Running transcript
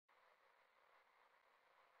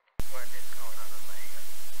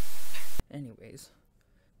Anyways,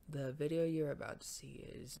 the video you're about to see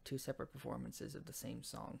is two separate performances of the same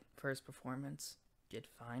song. First performance did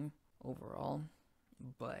fine overall,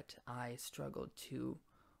 but I struggled to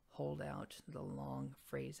hold out the long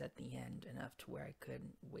phrase at the end enough to where I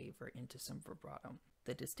could waver into some vibrato.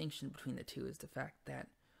 The distinction between the two is the fact that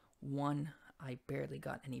one, I barely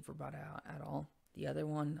got any vibrato out at all. The other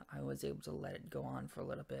one, I was able to let it go on for a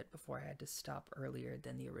little bit before I had to stop earlier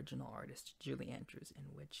than the original artist, Julie Andrews,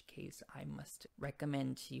 in which case I must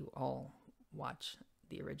recommend to you all watch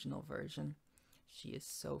the original version. She is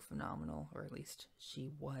so phenomenal, or at least she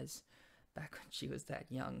was back when she was that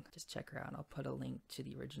young. Just check her out. I'll put a link to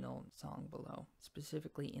the original song below,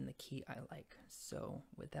 specifically in the key I like. So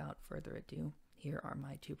without further ado, here are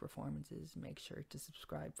my two performances. Make sure to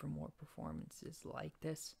subscribe for more performances like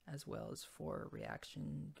this, as well as for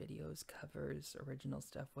reaction videos, covers, original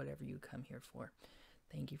stuff, whatever you come here for.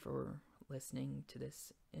 Thank you for listening to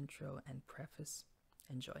this intro and preface.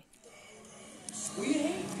 Enjoy.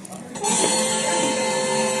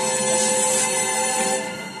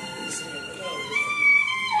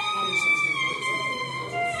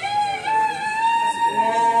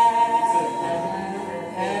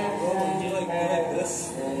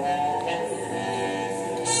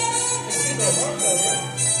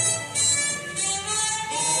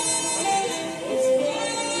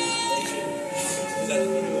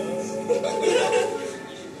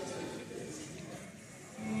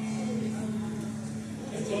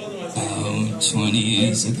 About 20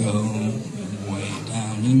 years ago, way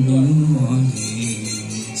down in New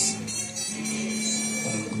Orleans, a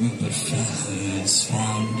group of fellas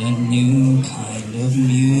found a new kind of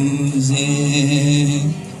music,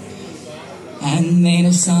 and they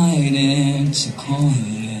decided to call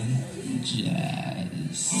it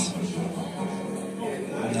jazz.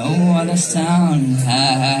 No other sound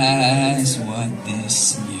has what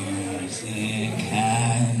this music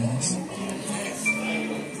has.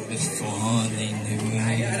 Before they knew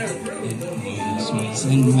it, was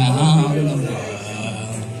whizzing round the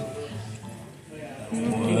world. The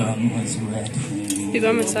world was ready He's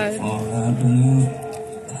on my side. for a blue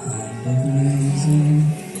kind of music.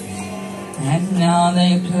 And now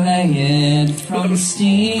they play it from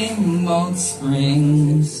Steamboat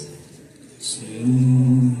Springs to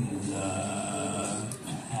the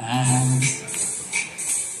past.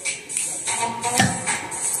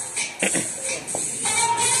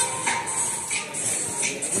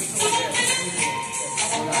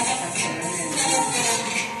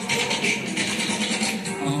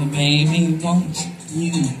 Oh baby, won't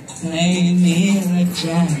you play me the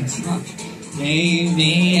jazz, huh?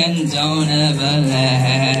 Baby, and don't ever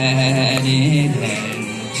let it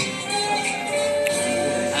end.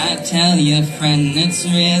 I tell you, friend, it's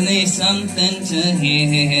really something to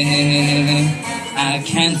hear. I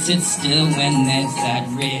can't sit still when there's that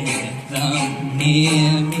rhythm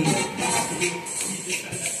near me.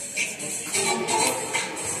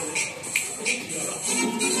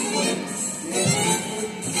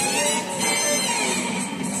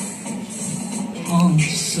 Oh,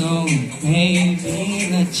 so maybe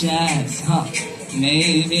the jazz, huh?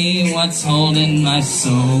 Maybe what's holding my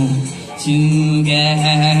soul together.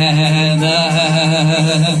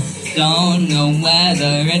 Don't know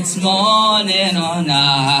whether it's morning or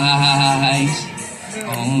night.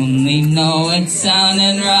 Only know it's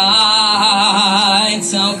sounding right.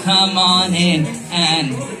 So come on in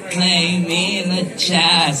and play me the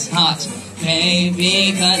jazz, hot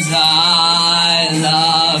baby, 'cause I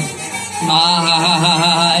love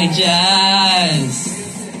my jazz.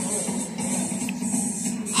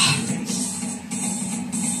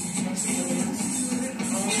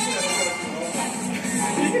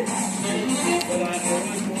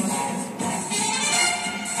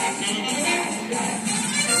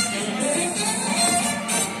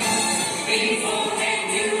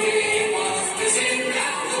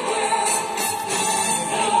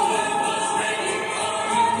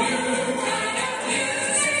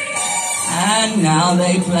 And now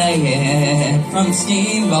they play it from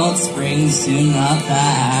Steamboat Springs to the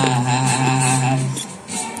past.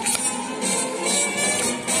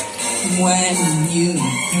 When you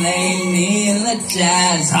play me the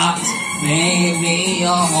jazz hot, baby,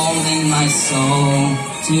 you're holding my soul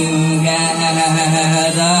together.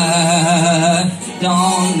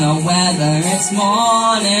 Don't know whether it's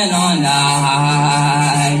morning or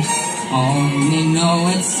night. Only know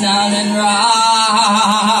it's sounding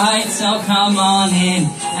right. So come on in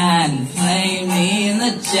and play me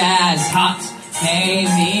the jazz hot,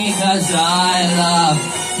 baby, 'cause I love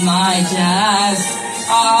my jazz.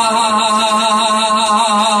 I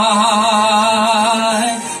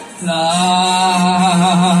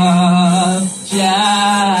love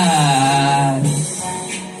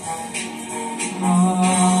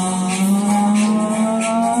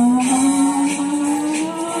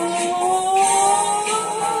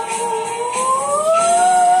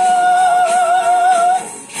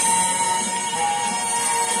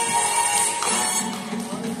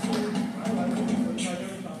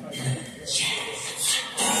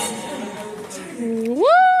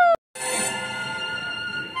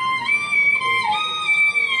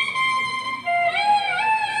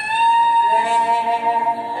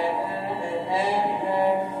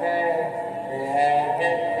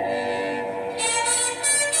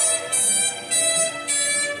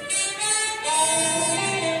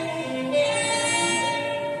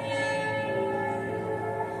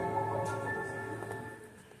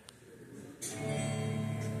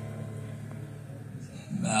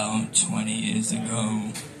years ago,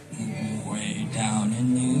 way down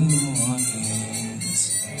in New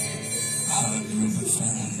Orleans, a group of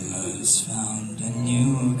fellas found a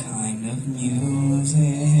new kind of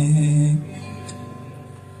music,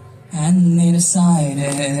 and they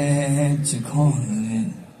decided to call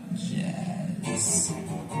it jazz.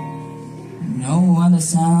 No other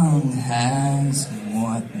sound has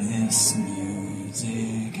what this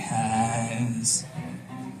music has.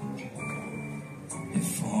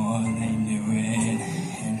 Before they knew it,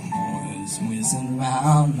 it was whizzing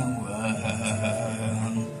round the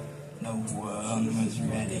world. The world was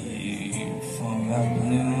ready for a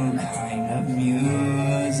new kind of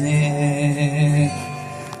music.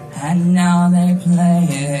 And now they play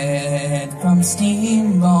it from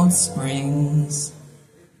Steamboat Springs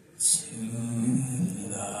to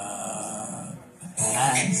the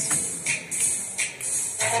past.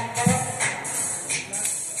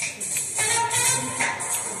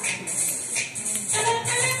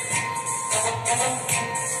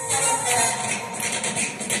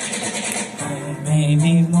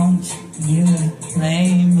 Baby, won't you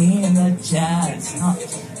play me the jazz,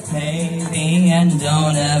 baby, and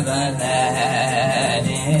don't ever let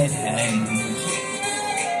it end.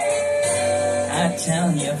 I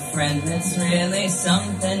tell your friend it's really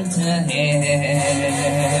something to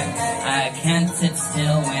hear. I can't sit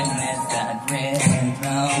still when there's that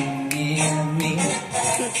rhythm near me.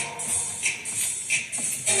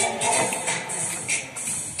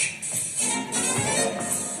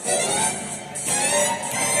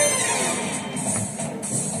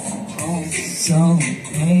 So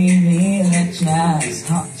maybe the jazz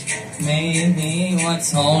hot, maybe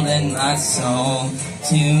what's holding my soul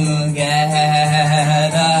together.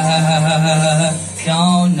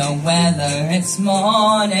 Don't know whether it's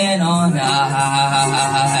morning or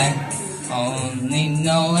night, only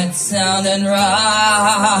know it's sounding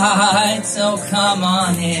right. So come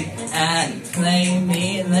on in and play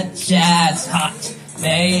me the jazz hot,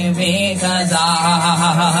 baby, 'cause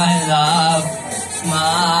I love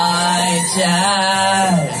my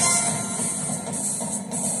jazz.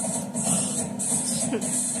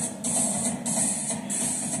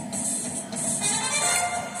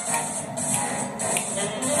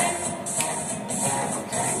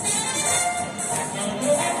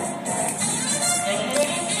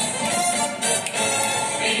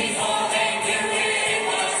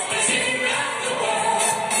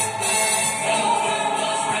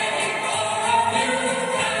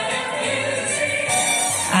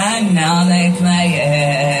 And now they play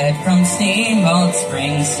it from Steamboat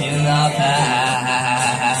Springs to the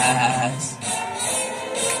past.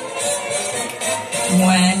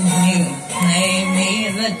 When you play me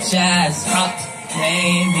the jazz hot,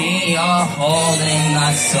 baby, you're holding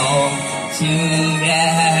my soul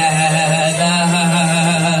together.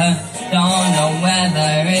 Don't know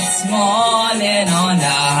whether it's morning or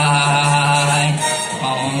night,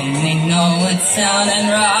 only know it's sounding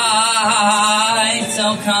right. So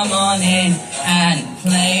come on in and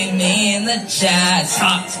play me the jazz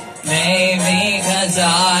hot, baby, 'cause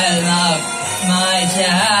I love my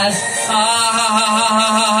jazz. I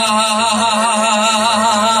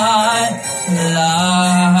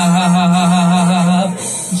love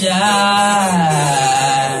jazz.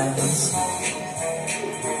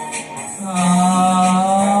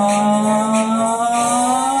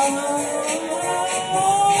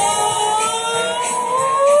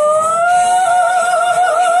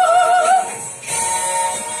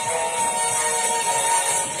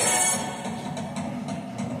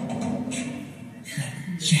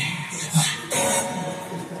 Yeah.